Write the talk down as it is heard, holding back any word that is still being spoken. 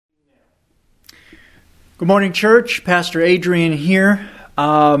Good morning, church. Pastor Adrian here.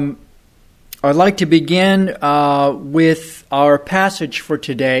 I'd like to begin with our passage for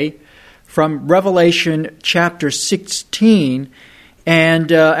today from Revelation chapter 16.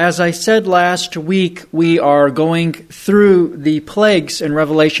 And as I said last week, we are going through the plagues in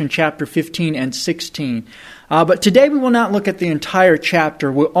Revelation chapter 15 and 16. But today we will not look at the entire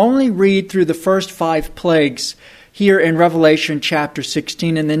chapter. We'll only read through the first 5 plagues here in Revelation chapter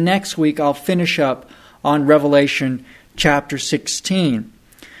 16. And then next week I'll finish up on Revelation chapter 16.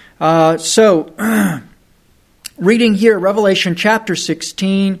 Reading here, Revelation chapter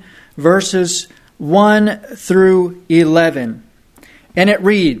 16, verses 1 through 11. And it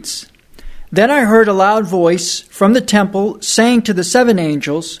reads, "Then I heard a loud voice from the temple saying to the 7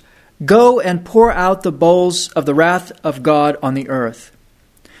 angels, 'Go and pour out the bowls of the wrath of God on the earth.'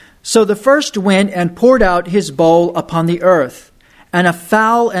 So the first went and poured out his bowl upon the earth. And a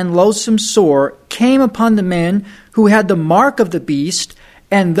foul and loathsome sore came upon the men who had the mark of the beast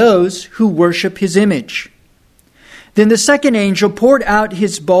and those who worship his image. Then the second angel poured out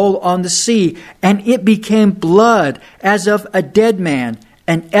his bowl on the sea, and it became blood as of a dead man,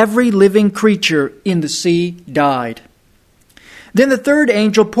 and every living creature in the sea died. Then the third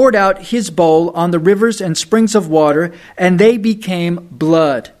angel poured out his bowl on the rivers and springs of water, and they became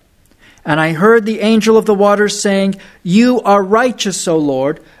blood. And I heard the angel of the waters saying, 'You are righteous, O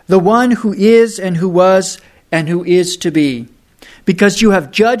Lord, the one who is and who was and who is to be, because you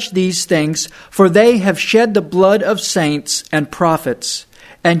have judged these things, for they have shed the blood of saints and prophets,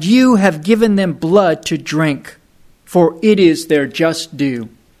 and you have given them blood to drink, for it is their just due.'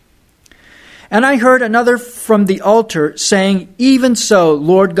 And I heard another from the altar saying, 'Even so,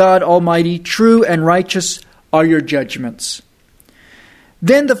 Lord God Almighty, true and righteous are your judgments.'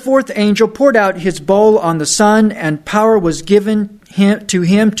 Then the fourth angel poured out his bowl on the sun, and power was given to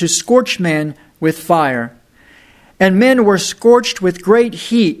him to scorch men with fire. And men were scorched with great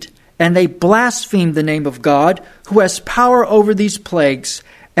heat, and they blasphemed the name of God, who has power over these plagues,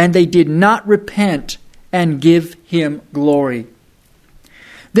 and they did not repent and give him glory.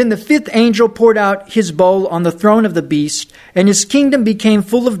 Then the fifth angel poured out his bowl on the throne of the beast, and his kingdom became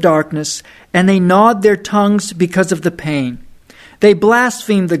full of darkness, and they gnawed their tongues because of the pain. They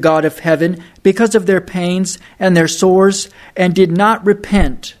blasphemed the God of heaven because of their pains and their sores, and did not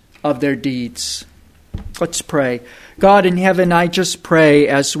repent of their deeds." Let's pray. God in heaven, I just pray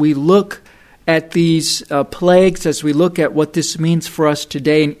as we look at these plagues, as we look at what this means for us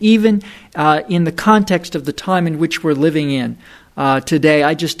today, and even in the context of the time in which we're living in today,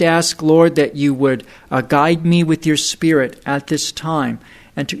 I just ask, Lord, that you would guide me with your Spirit at this time,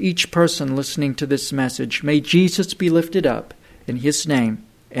 and to each person listening to this message. May Jesus be lifted up. In his name,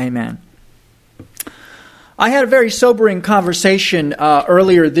 amen. I had a very sobering conversation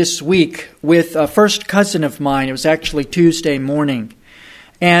earlier this week with a first cousin of mine. It was actually Tuesday morning.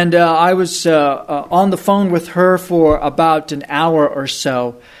 And I was on the phone with her for about an hour or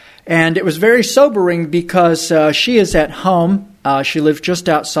so. And it was very sobering because she is at home. She lives just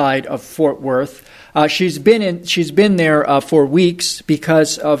outside of Fort Worth. She's been there for weeks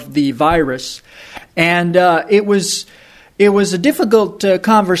because of the virus. And it was a difficult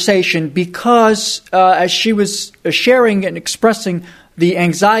conversation because as she was sharing and expressing the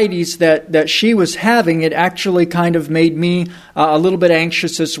anxieties that she was having, it actually kind of made me a little bit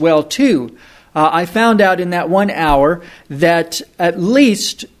anxious as well, too. I found out in that 1 hour that at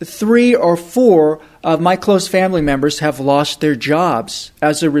least 3 or 4 of my close family members have lost their jobs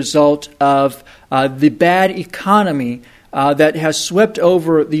as a result of the bad economy that has swept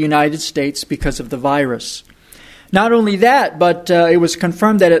over the United States because of the virus. Not only that, but it was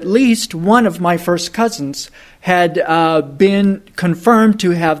confirmed that at least one of my first cousins had been confirmed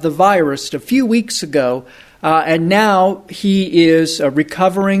to have the virus a few weeks ago, and now he is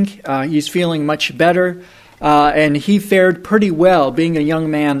recovering. He's feeling much better, and he fared pretty well, being a young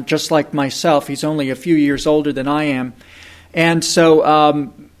man just like myself. He's only a few years older than I am. And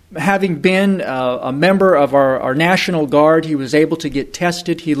so having been a member of our National Guard, he was able to get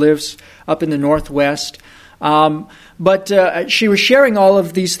tested. He lives up in the Northwest. But she was sharing all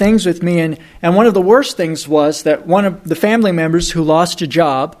of these things with me, and one of the worst things was that one of the family members who lost a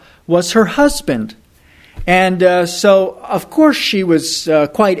job was her husband. And so, of course, she was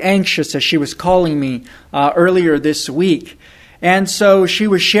quite anxious as she was calling me earlier this week. And so she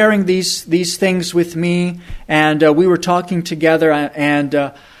was sharing these things with me, and we were talking together,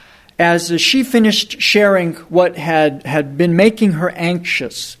 and as she finished sharing what had been making her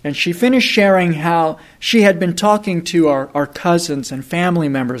anxious, and she finished sharing how she had been talking to our cousins and family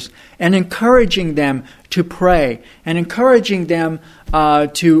members and encouraging them to pray and encouraging them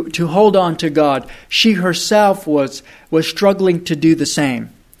to hold on to God, she herself was struggling to do the same.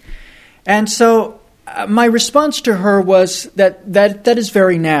 And so my response to her was that is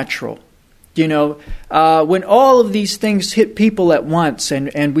very natural. You know, when all of these things hit people at once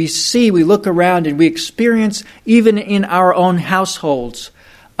and we look around and we experience, even in our own households,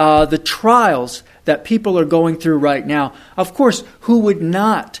 the trials that people are going through right now, of course, who would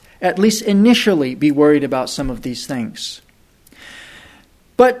not, at least initially, be worried about some of these things?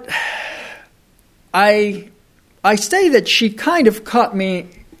 But I say that she kind of caught me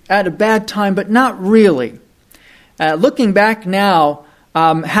at a bad time, but not really. Looking back now,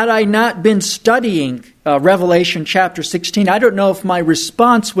 had I not been studying Revelation chapter 16, I don't know if my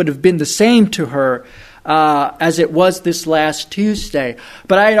response would have been the same to her as it was this last Tuesday.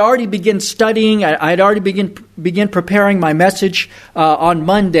 But I had already begun studying. I had already begun preparing my message on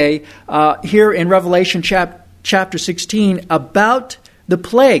Monday here in Revelation chapter 16 about the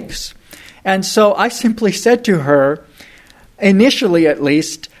plagues. And so I simply said to her, initially at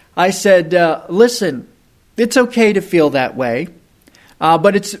least, I said, listen, it's okay to feel that way.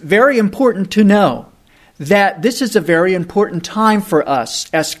 But it's very important to know that this is a very important time for us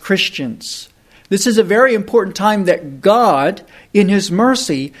as Christians. This is a very important time that God, in His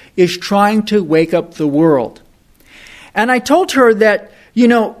mercy, is trying to wake up the world. And I told her that,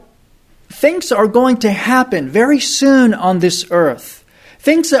 things are going to happen very soon on this earth.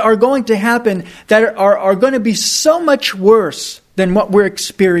 Things that are going to happen that are going to be so much worse than what we're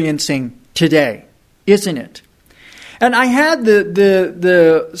experiencing today, isn't it? And I had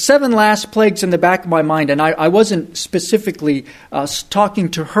the 7 last plagues in the back of my mind, and I wasn't specifically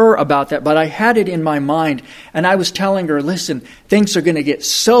talking to her about that, but I had it in my mind, and I was telling her, listen, things are going to get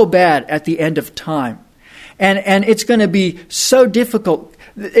so bad at the end of time, and it's going to be so difficult.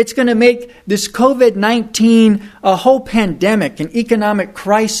 It's going to make this COVID-19, a whole pandemic, an economic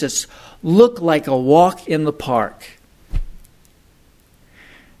crisis, look like a walk in the park.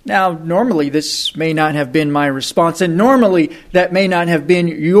 Now, normally this may not have been my response, and normally that may not have been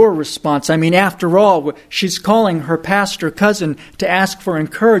your response. I mean, after all, she's calling her pastor cousin to ask for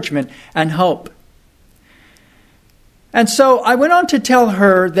encouragement and hope. And so I went on to tell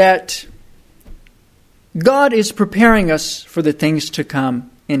her that God is preparing us for the things to come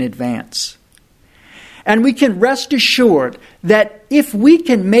in advance. And we can rest assured that if we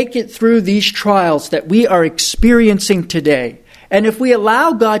can make it through these trials that we are experiencing today, and if we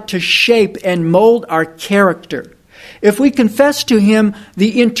allow God to shape and mold our character, if we confess to Him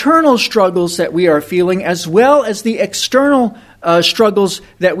the internal struggles that we are feeling as well as the external struggles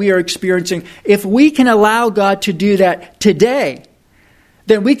that we are experiencing, if we can allow God to do that today,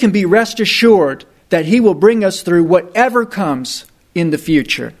 then we can be rest assured that He will bring us through whatever comes in the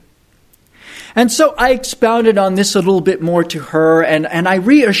future. And so I expounded on this a little bit more to her, and I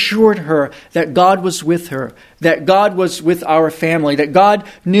reassured her that God was with her, that God was with our family, that God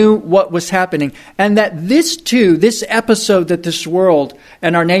knew what was happening, and that this too, this episode that this world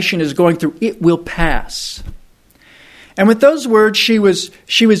and our nation is going through, it will pass. And with those words, she was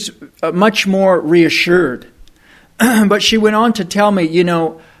much more reassured. But she went on to tell me,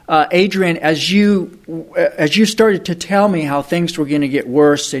 Adrian, as you started to tell me how things were going to get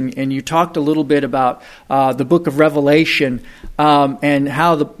worse, and you talked a little bit about the book of Revelation and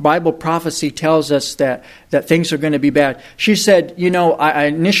how the Bible prophecy tells us that things are going to be bad. She said,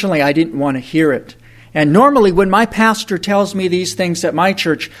 initially I didn't want to hear it. And normally when my pastor tells me these things at my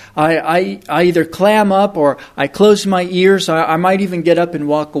church, I either clam up or I close my ears. I might even get up and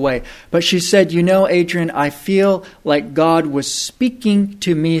walk away. But she said, Adrian, I feel like God was speaking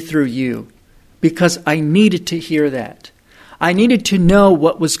to me through you because I needed to hear that. I needed to know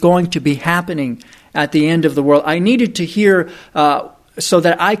what was going to be happening at the end of the world. I needed to hear so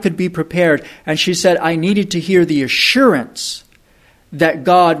that I could be prepared. And she said, I needed to hear the assurance that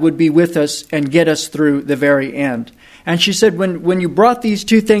God would be with us and get us through the very end. And she said, when you brought these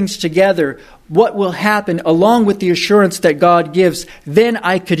two things together, what will happen along with the assurance that God gives, then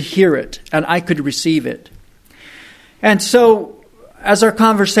I could hear it and I could receive it. And so as our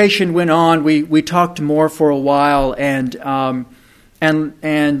conversation went on, we talked more for a while and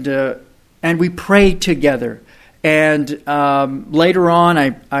we prayed together. And later on,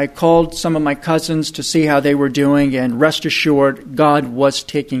 I called some of my cousins to see how they were doing, and rest assured, God was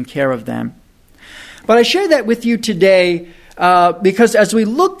taking care of them. But I share that with you today because as we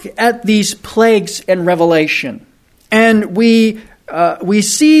look at these plagues in Revelation, and we we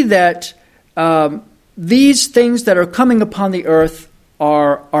see that these things that are coming upon the earth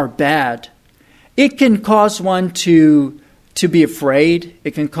are bad. It can cause one to be afraid.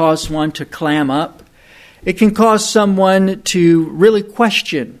 It can cause one to clam up. It can cause someone to really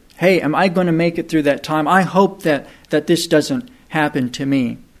question, hey, am I going to make it through that time? I hope that this doesn't happen to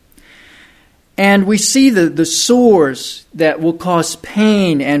me. And we see the sores that will cause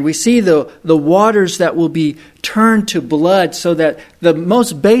pain, and we see the waters that will be turned to blood, so that the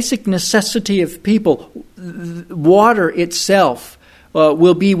most basic necessity of people, water itself,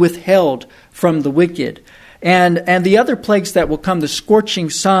 will be withheld from the wicked. And the other plagues that will come, the scorching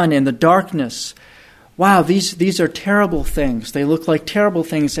sun and the darkness. Wow, these are terrible things. They look like terrible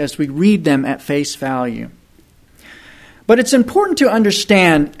things as we read them at face value. But it's important to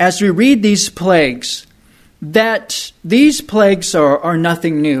understand, as we read these plagues, that these plagues are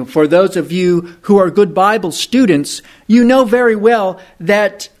nothing new. For those of you who are good Bible students, you know very well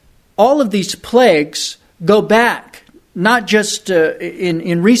that all of these plagues go back, not just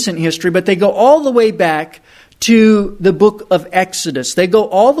in recent history, but they go all the way back to the book of Exodus. They go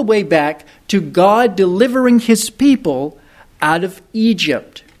all the way back to God delivering His people out of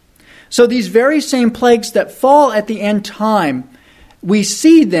Egypt. So these very same plagues that fall at the end time, we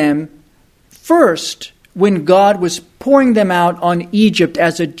see them first when God was pouring them out on Egypt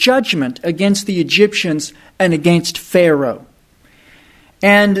as a judgment against the Egyptians and against Pharaoh.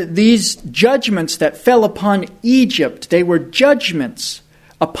 And these judgments that fell upon Egypt, they were judgments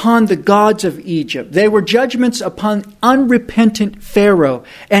upon the gods of Egypt. They were judgments upon unrepentant Pharaoh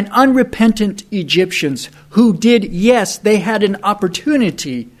and unrepentant Egyptians who did, yes, they had an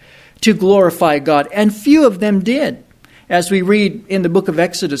opportunity to glorify God, and few of them did. As we read in the book of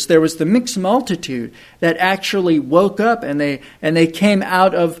Exodus, there was the mixed multitude that actually woke up and they came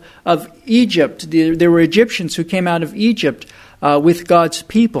out of Egypt. There were Egyptians who came out of Egypt with God's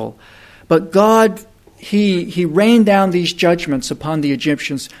people. But God, He rained down these judgments upon the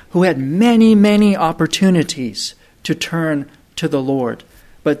Egyptians who had many, many opportunities to turn to the Lord,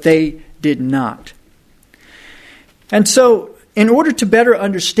 but they did not. And so, in order to better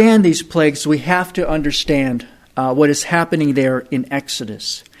understand these plagues, we have to understand what is happening there in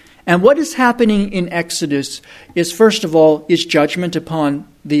Exodus. And what is happening in Exodus is, first of all, is judgment upon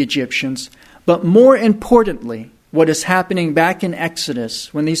the Egyptians. But more importantly, what is happening back in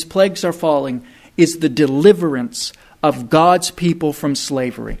Exodus, when these plagues are falling, is the deliverance of God's people from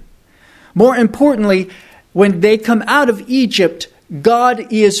slavery. More importantly, when they come out of Egypt,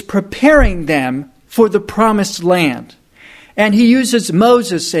 God is preparing them for the promised land. And He uses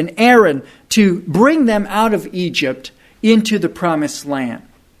Moses and Aaron to bring them out of Egypt into the promised land.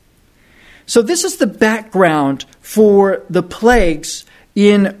 So this is the background for the plagues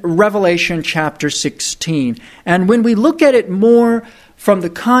in Revelation chapter 16. And when we look at it more from the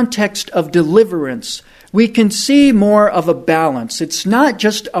context of deliverance, we can see more of a balance. It's not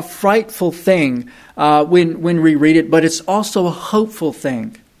just a frightful thing when we read it, but it's also a hopeful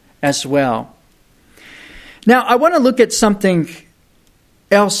thing as well. Now, I want to look at something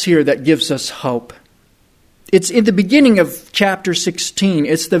else here that gives us hope. It's in the beginning of chapter 16.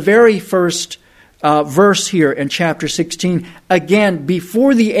 It's the very first verse here in chapter 16. Again,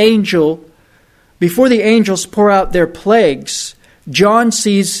 before the angels pour out their plagues, John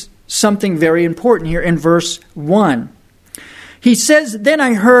sees something very important here in verse 1. He says, "Then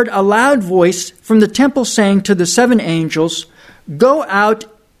I heard a loud voice from the temple saying to the 7 angels, Go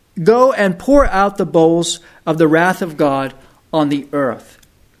and pour out the bowls of the wrath of God on the earth."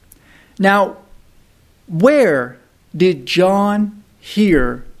 Now, where did John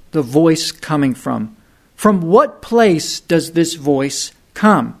hear the voice coming from? From what place does this voice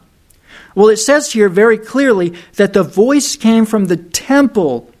come? Well, it says here very clearly that the voice came from the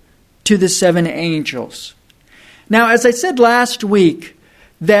temple to the 7 angels. Now, as I said last week,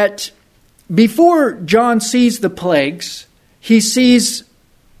 that before John sees the plagues, he sees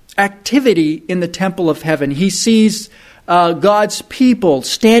activity in the temple of heaven. He sees God's people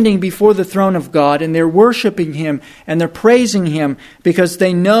standing before the throne of God, and they're worshiping Him and they're praising Him because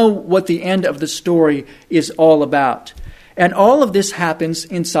they know what the end of the story is all about. And all of this happens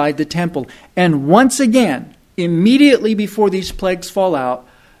inside the temple. And once again, immediately before these plagues fall out,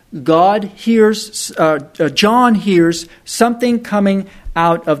 John hears something coming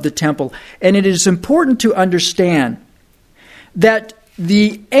out of the temple. And it is important to understand that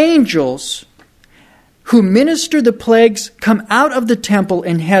the angels who minister the plagues come out of the temple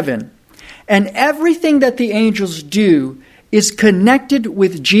in heaven. And everything that the angels do is connected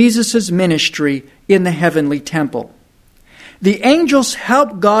with Jesus' ministry in the heavenly temple. The angels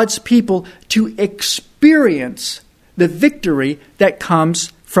help God's people to experience the victory that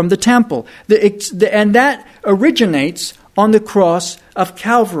comes from the temple. And that originates on the cross of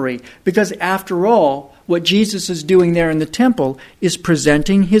Calvary, because after all, what Jesus is doing there in the temple is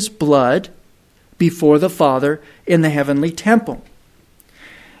presenting his blood before the Father in the heavenly temple.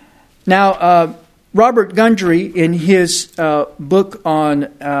 Now, Robert Gundry, in his book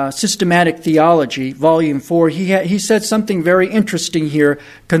on systematic theology, volume 4, he said something very interesting here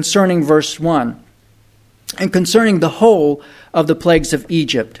concerning verse 1 and concerning the whole of the plagues of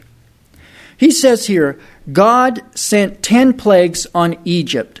Egypt. He says here, God sent 10 plagues on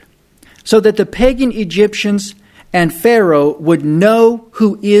Egypt so that the pagan Egyptians and Pharaoh would know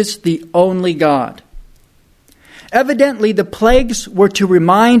who is the only God. Evidently, the plagues were to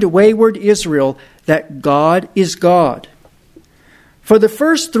remind wayward Israel that God is God. For the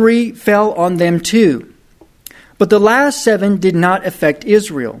first 3 fell on them too, but the last 7 did not affect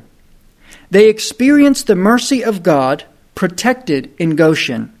Israel. They experienced the mercy of God protected in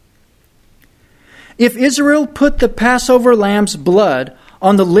Goshen. If Israel put the Passover lamb's blood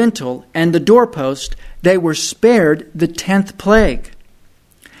on the lintel and the doorpost, they were spared the 10th plague.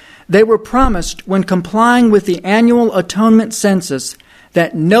 They were promised, when complying with the annual atonement census,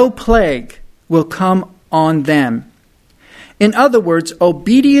 that no plague will come on them. In other words,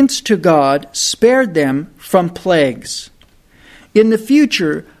 obedience to God spared them from plagues. In the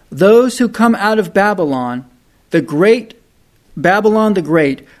future, those who come out of Babylon the Great,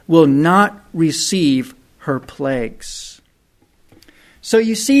 will not receive her plagues. So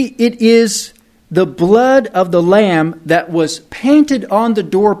you see, it is the blood of the Lamb that was painted on the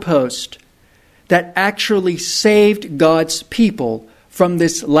doorpost that actually saved God's people from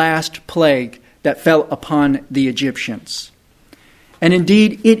this last plague that fell upon the Egyptians. And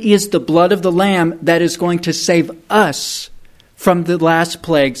indeed, it is the blood of the Lamb that is going to save us from the last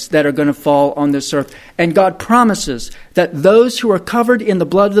plagues that are going to fall on this earth. And God promises that those who are covered in the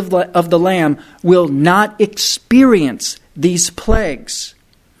blood of the Lamb will not experience these plagues.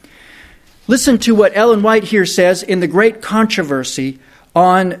 Listen to what Ellen White here says in The Great Controversy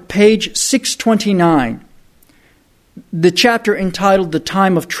on page 629, the chapter entitled The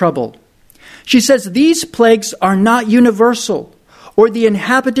Time of Trouble. She says, "These plagues are not universal, or the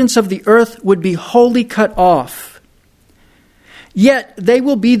inhabitants of the earth would be wholly cut off. Yet they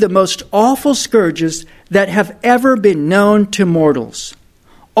will be the most awful scourges that have ever been known to mortals.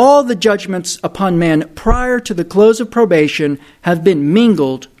 All the judgments upon men prior to the close of probation have been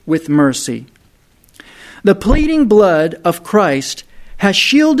mingled with mercy. The pleading blood of Christ has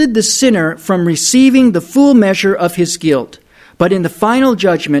shielded the sinner from receiving the full measure of his guilt, but in the final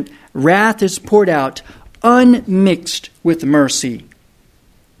judgment, wrath is poured out, unmixed with mercy."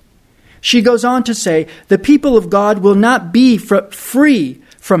 She goes on to say, the people of God will not be free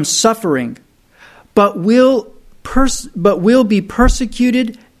from suffering, but will be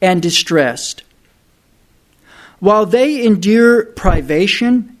persecuted and distressed. While they endure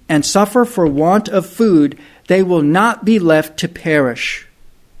privation and suffer for want of food, they will not be left to perish.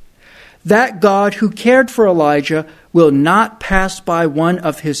 That God who cared for Elijah will not pass by one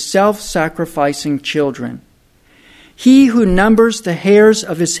of his self-sacrificing children. He who numbers the hairs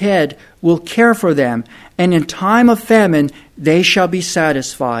of his head will care for them, and in time of famine they shall be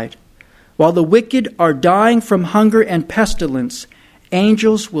satisfied. While the wicked are dying from hunger and pestilence,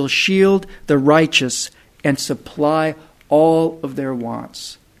 angels will shield the righteous and supply all of their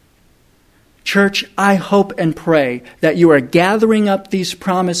wants. Church, I hope and pray that you are gathering up these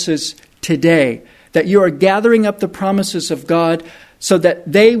promises today, that you are gathering up the promises of God so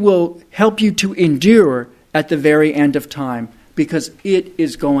that they will help you to endure at the very end of time, because it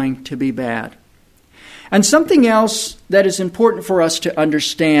is going to be bad. And something else that is important for us to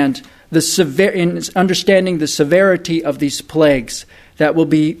understand, in understanding the severity of these plagues that will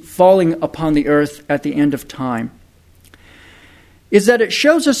be falling upon the earth at the end of time, is that it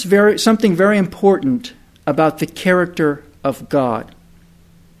shows us something very important about the character of God.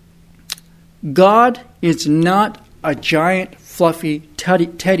 God is not a giant, fluffy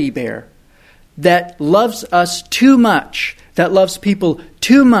teddy bear that loves us too much, that loves people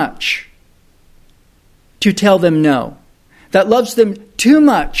too much to tell them no, that loves them too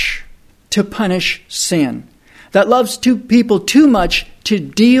much to punish sin, that loves people too much to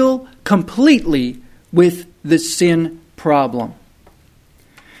deal completely with the sin problem.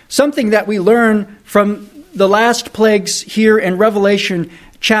 Something that we learn from the last plagues here in Revelation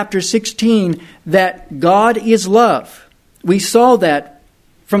chapter 16, that God is love. We saw that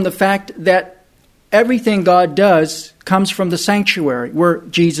from the fact that everything God does comes from the sanctuary where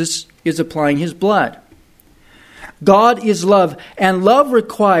Jesus is applying his blood. God is love, and love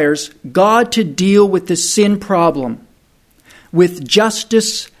requires God to deal with the sin problem with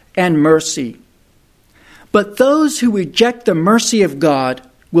justice and mercy. But those who reject the mercy of God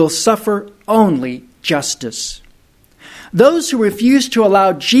will suffer only justice. Those who refuse to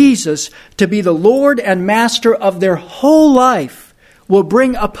allow Jesus to be the Lord and Master of their whole life will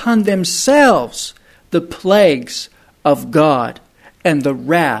bring upon themselves the plagues of God and the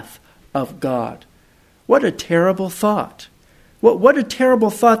wrath of God. What a terrible thought. What a terrible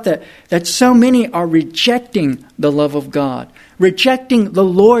thought that so many are rejecting the love of God, rejecting the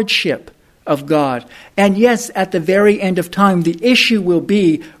lordship of God. And yes, at the very end of time, the issue will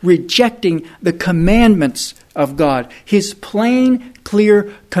be rejecting the commandments of God, His plain,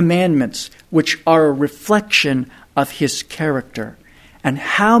 clear commandments, which are a reflection of His character. And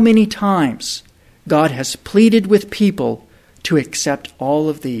how many times God has pleaded with people to accept all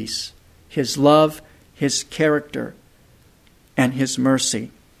of these, His love, His character, and His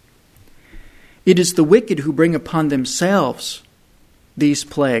mercy. It is the wicked who bring upon themselves these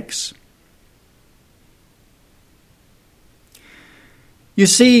plagues. You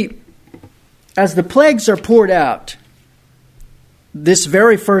see, as the plagues are poured out, this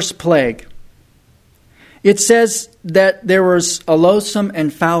very first plague, it says that there was a loathsome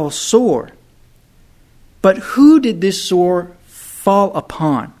and foul sore. But who did this sore fall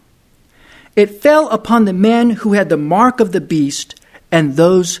upon? It fell upon the men who had the mark of the beast and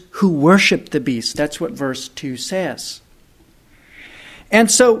those who worshiped the beast. That's what verse 2 says.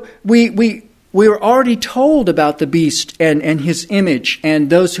 And so we were already told about the beast and his image and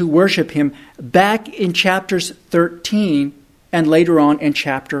those who worship him back in chapters 13 and later on in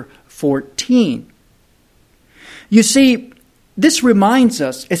chapter 14. You see, this reminds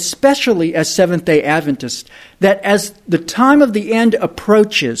us, especially as Seventh-day Adventists, that as the time of the end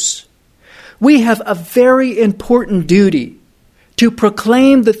approaches, we have a very important duty to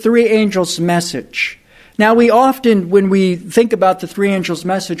proclaim the three angels' message. Now, we often, when we think about the three angels'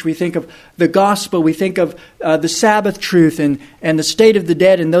 message, we think of the gospel, we think of the Sabbath truth and the state of the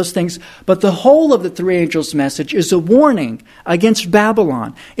dead and those things. But the whole of the three angels' message is a warning against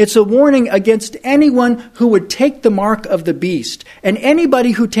Babylon. It's a warning against anyone who would take the mark of the beast. And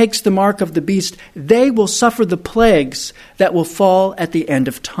anybody who takes the mark of the beast, they will suffer the plagues that will fall at the end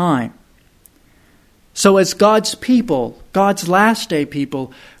of time. So as God's people, God's last day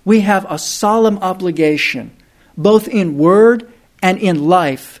people, we have a solemn obligation, both in word and in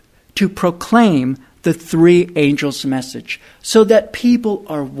life, to proclaim the three angels' message, so that people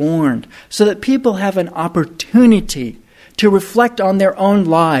are warned, so that people have an opportunity to reflect on their own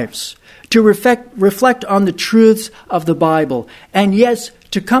lives, to reflect on the truths of the Bible, and yes,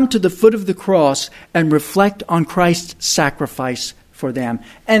 to come to the foot of the cross and reflect on Christ's sacrifice for them.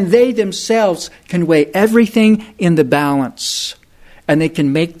 And they themselves can weigh everything in the balance, and they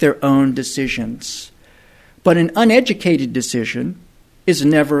can make their own decisions. But an uneducated decision is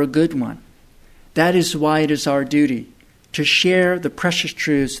never a good one. That is why it is our duty to share the precious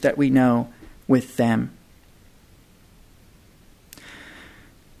truths that we know with them.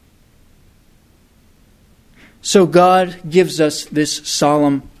 So God gives us this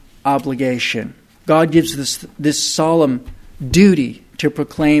solemn obligation. God gives us this solemn duty to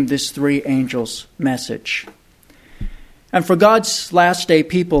proclaim this three angels' message. And for God's last day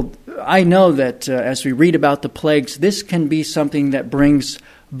people, I know that as we read about the plagues, this can be something that brings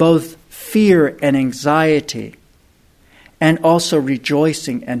both fear and anxiety, and also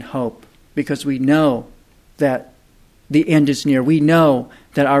rejoicing and hope, because we know that the end is near. We know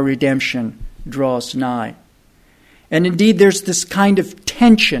that our redemption draws nigh. And indeed, there's this kind of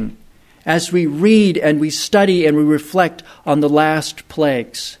tension as we read and we study and we reflect on the last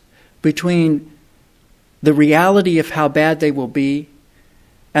plagues between the reality of how bad they will be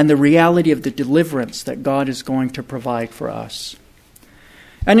and the reality of the deliverance that God is going to provide for us.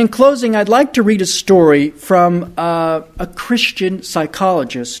 And in closing, I'd like to read a story from a Christian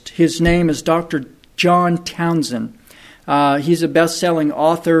psychologist. His name is Dr. John Townsend. He's a best-selling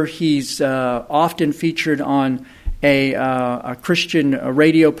author. He's often featured on a Christian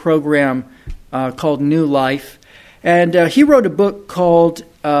radio program called New Life. And he wrote a book called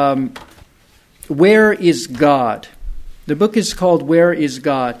Where is God? The book is called Where is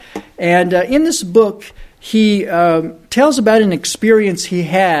God? And in this book, he tells about an experience he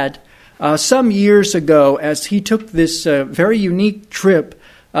had some years ago as he took this very unique trip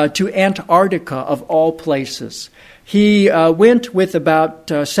to Antarctica, of all places. He went with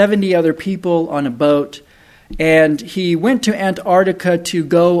about 70 other people on a boat, and he went to Antarctica to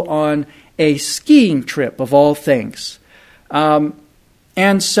go on a skiing trip, of all things. And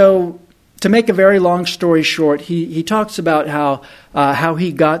so to make a very long story short, he talks about how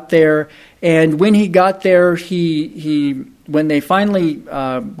he got there, and when he got there, when they finally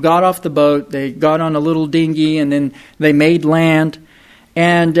got off the boat, they got on a little dinghy, and then they made land,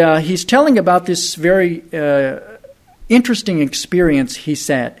 and he's telling about this very interesting experience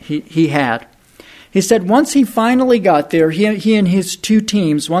he had. He said once he finally got there, he and his two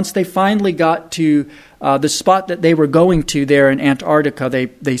teams, once they finally got to the spot that they were going to there in Antarctica,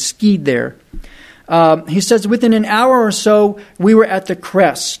 they skied there. He says within an hour or so, we were at the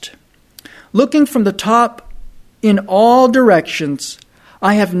crest. Looking from the top in all directions,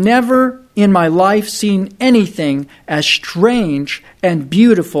 I have never in my life seen anything as strange and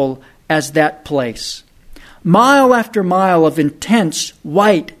beautiful as that place. Mile after mile of intense,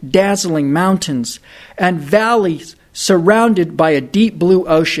 white, dazzling mountains and valleys surrounded by a deep blue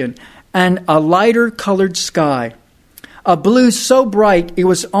ocean and a lighter colored sky. A blue so bright it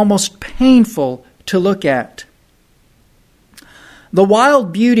was almost painful to look at. The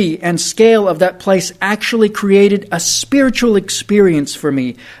wild beauty and scale of that place actually created a spiritual experience for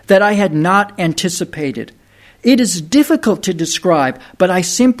me that I had not anticipated. It is difficult to describe, but I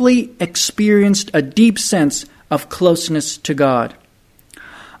simply experienced a deep sense of closeness to God.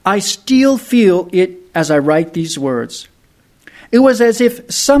 I still feel it as I write these words. It was as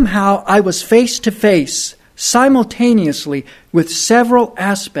if somehow I was face to face, simultaneously, with several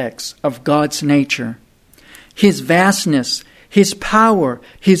aspects of God's nature. His vastness, His power,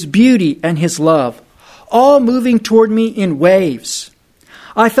 His beauty, and His love, all moving toward me in waves.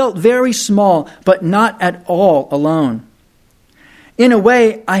 I felt very small, but not at all alone. In a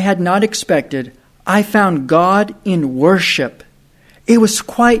way I had not expected, I found God in worship. It was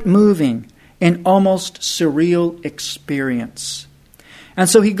quite moving, an almost surreal experience. And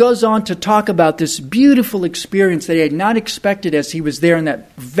so he goes on to talk about this beautiful experience that he had not expected as he was there in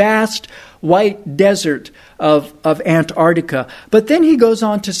that vast white desert of Antarctica. But then he goes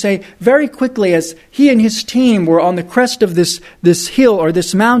on to say very quickly, as he and his team were on the crest of this hill or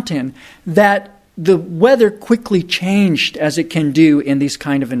this mountain, that the weather quickly changed, as it can do in these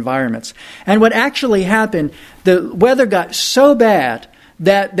kind of environments. And what actually happened, the weather got so bad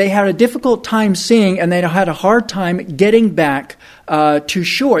that they had a difficult time seeing, and they had a hard time getting back to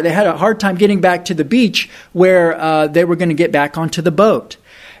shore. They had a hard time getting back to the beach where they were going to get back onto the boat.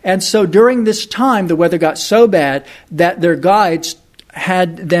 And so during this time, the weather got so bad that their guides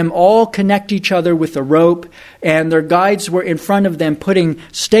had them all connect each other with a rope, and their guides were in front of them putting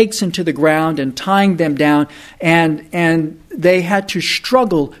stakes into the ground and tying them down, and they had to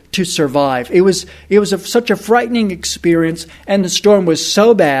struggle to survive. It was such a frightening experience, and the storm was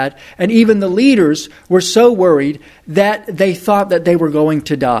so bad, and even the leaders were so worried that they thought that they were going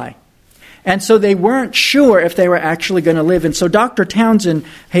to die. And so they weren't sure if they were actually going to live. And so Dr. Townsend,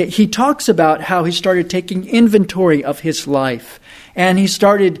 he talks about how he started taking inventory of his life. And he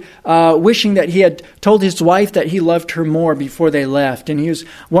started wishing that he had told his wife that he loved her more before they left. And he was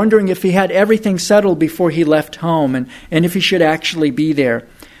wondering if he had everything settled before he left home and if he should actually be there.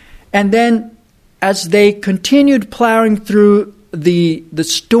 And then as they continued plowing through the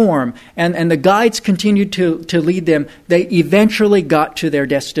storm and the guides continued to lead them, they eventually got to their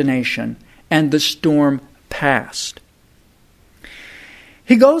destination. And the storm passed.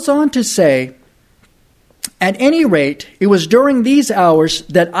 He goes on to say, at any rate, it was during these hours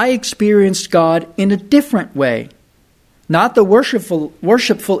that I experienced God in a different way. Not the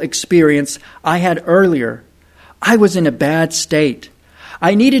worshipful experience I had earlier. I was in a bad state.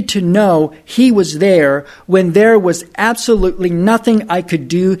 I needed to know He was there when there was absolutely nothing I could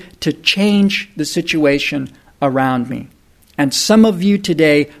do to change the situation around me. And some of you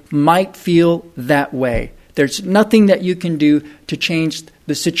today might feel that way. There's nothing that you can do to change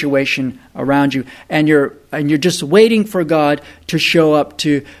the situation around you. And you're just waiting for God to show up,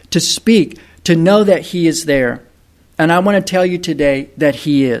 to speak, to know that He is there. And I want to tell you today that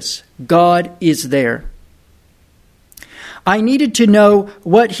He is. God is there. I needed to know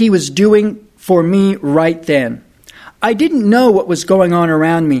what He was doing for me right then. I didn't know what was going on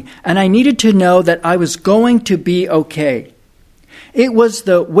around me, and I needed to know that I was going to be okay. It was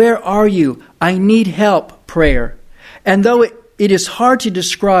the "where are you? I need help" prayer. And though it is hard to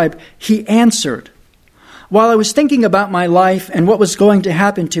describe, He answered. While I was thinking about my life and what was going to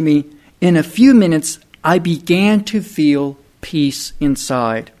happen to me, in a few minutes I began to feel peace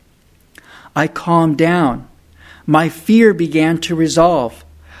inside. I calmed down. My fear began to resolve.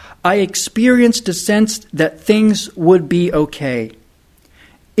 I experienced a sense that things would be okay.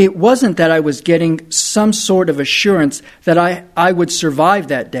 It wasn't that I was getting some sort of assurance that I would survive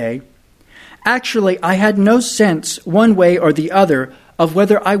that day. Actually, I had no sense, one way or the other, of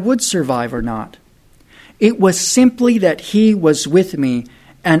whether I would survive or not. It was simply that He was with me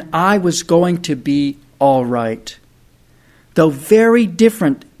and I was going to be all right. Though very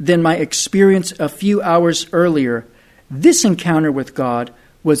different than my experience a few hours earlier, this encounter with God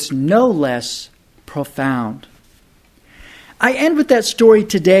was no less profound. I end with that story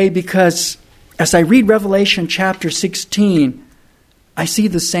today because as I read Revelation chapter 16, I see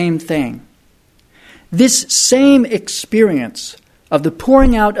the same thing. This same experience of the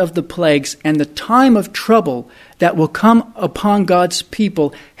pouring out of the plagues and the time of trouble that will come upon God's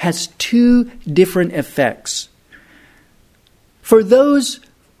people has two different effects. For those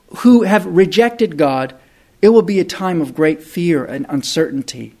who have rejected God, it will be a time of great fear and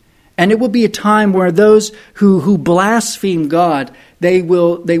uncertainty. And it will be a time where those who blaspheme God, they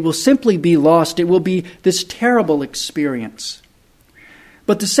will simply be lost. It will be this terrible experience.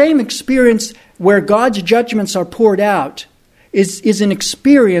 But the same experience where God's judgments are poured out is an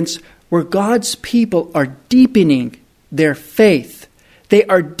experience where God's people are deepening their faith. They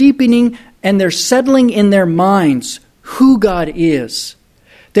are deepening and they're settling in their minds who God is.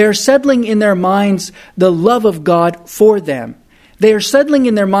 They are settling in their minds the love of God for them. They are settling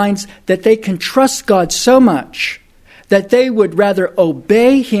in their minds that they can trust God so much that they would rather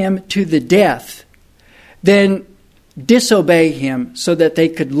obey Him to the death than disobey Him so that they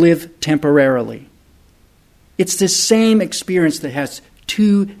could live temporarily. It's the same experience that has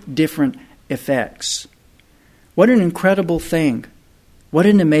two different effects. What an incredible thing. What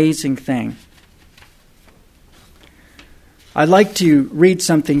an amazing thing. I'd like to read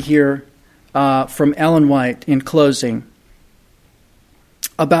something here from Ellen White in closing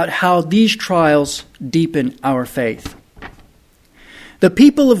about how these trials deepen our faith. The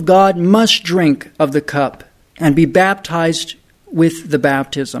people of God must drink of the cup and be baptized with the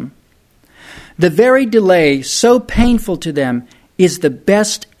baptism. The very delay, so painful to them, is the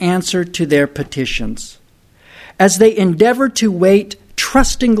best answer to their petitions. As they endeavor to wait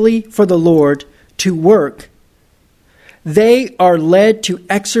trustingly for the Lord to work, they are led to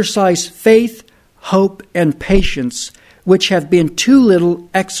exercise faith, hope, and patience, which have been too little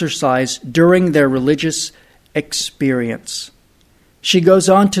exercised during their religious experience. She goes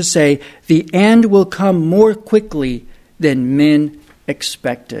on to say, the end will come more quickly than men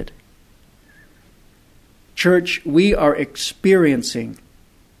expected. Church, we are experiencing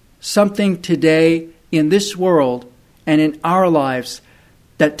something today in this world and in our lives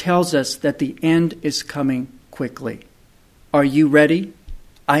that tells us that the end is coming quickly. Are you ready?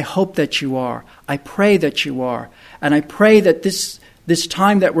 I hope that you are. I pray that you are. And I pray that this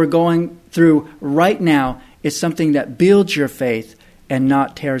time that we're going through right now is something that builds your faith and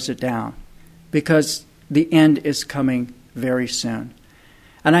not tears it down, because the end is coming very soon.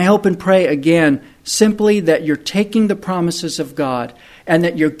 And I hope and pray again simply that you're taking the promises of God and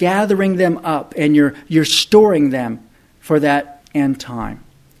that you're gathering them up and you're storing them for that end time,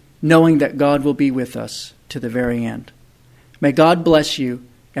 knowing that God will be with us to the very end. May God bless you,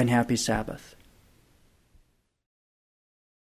 and happy Sabbath.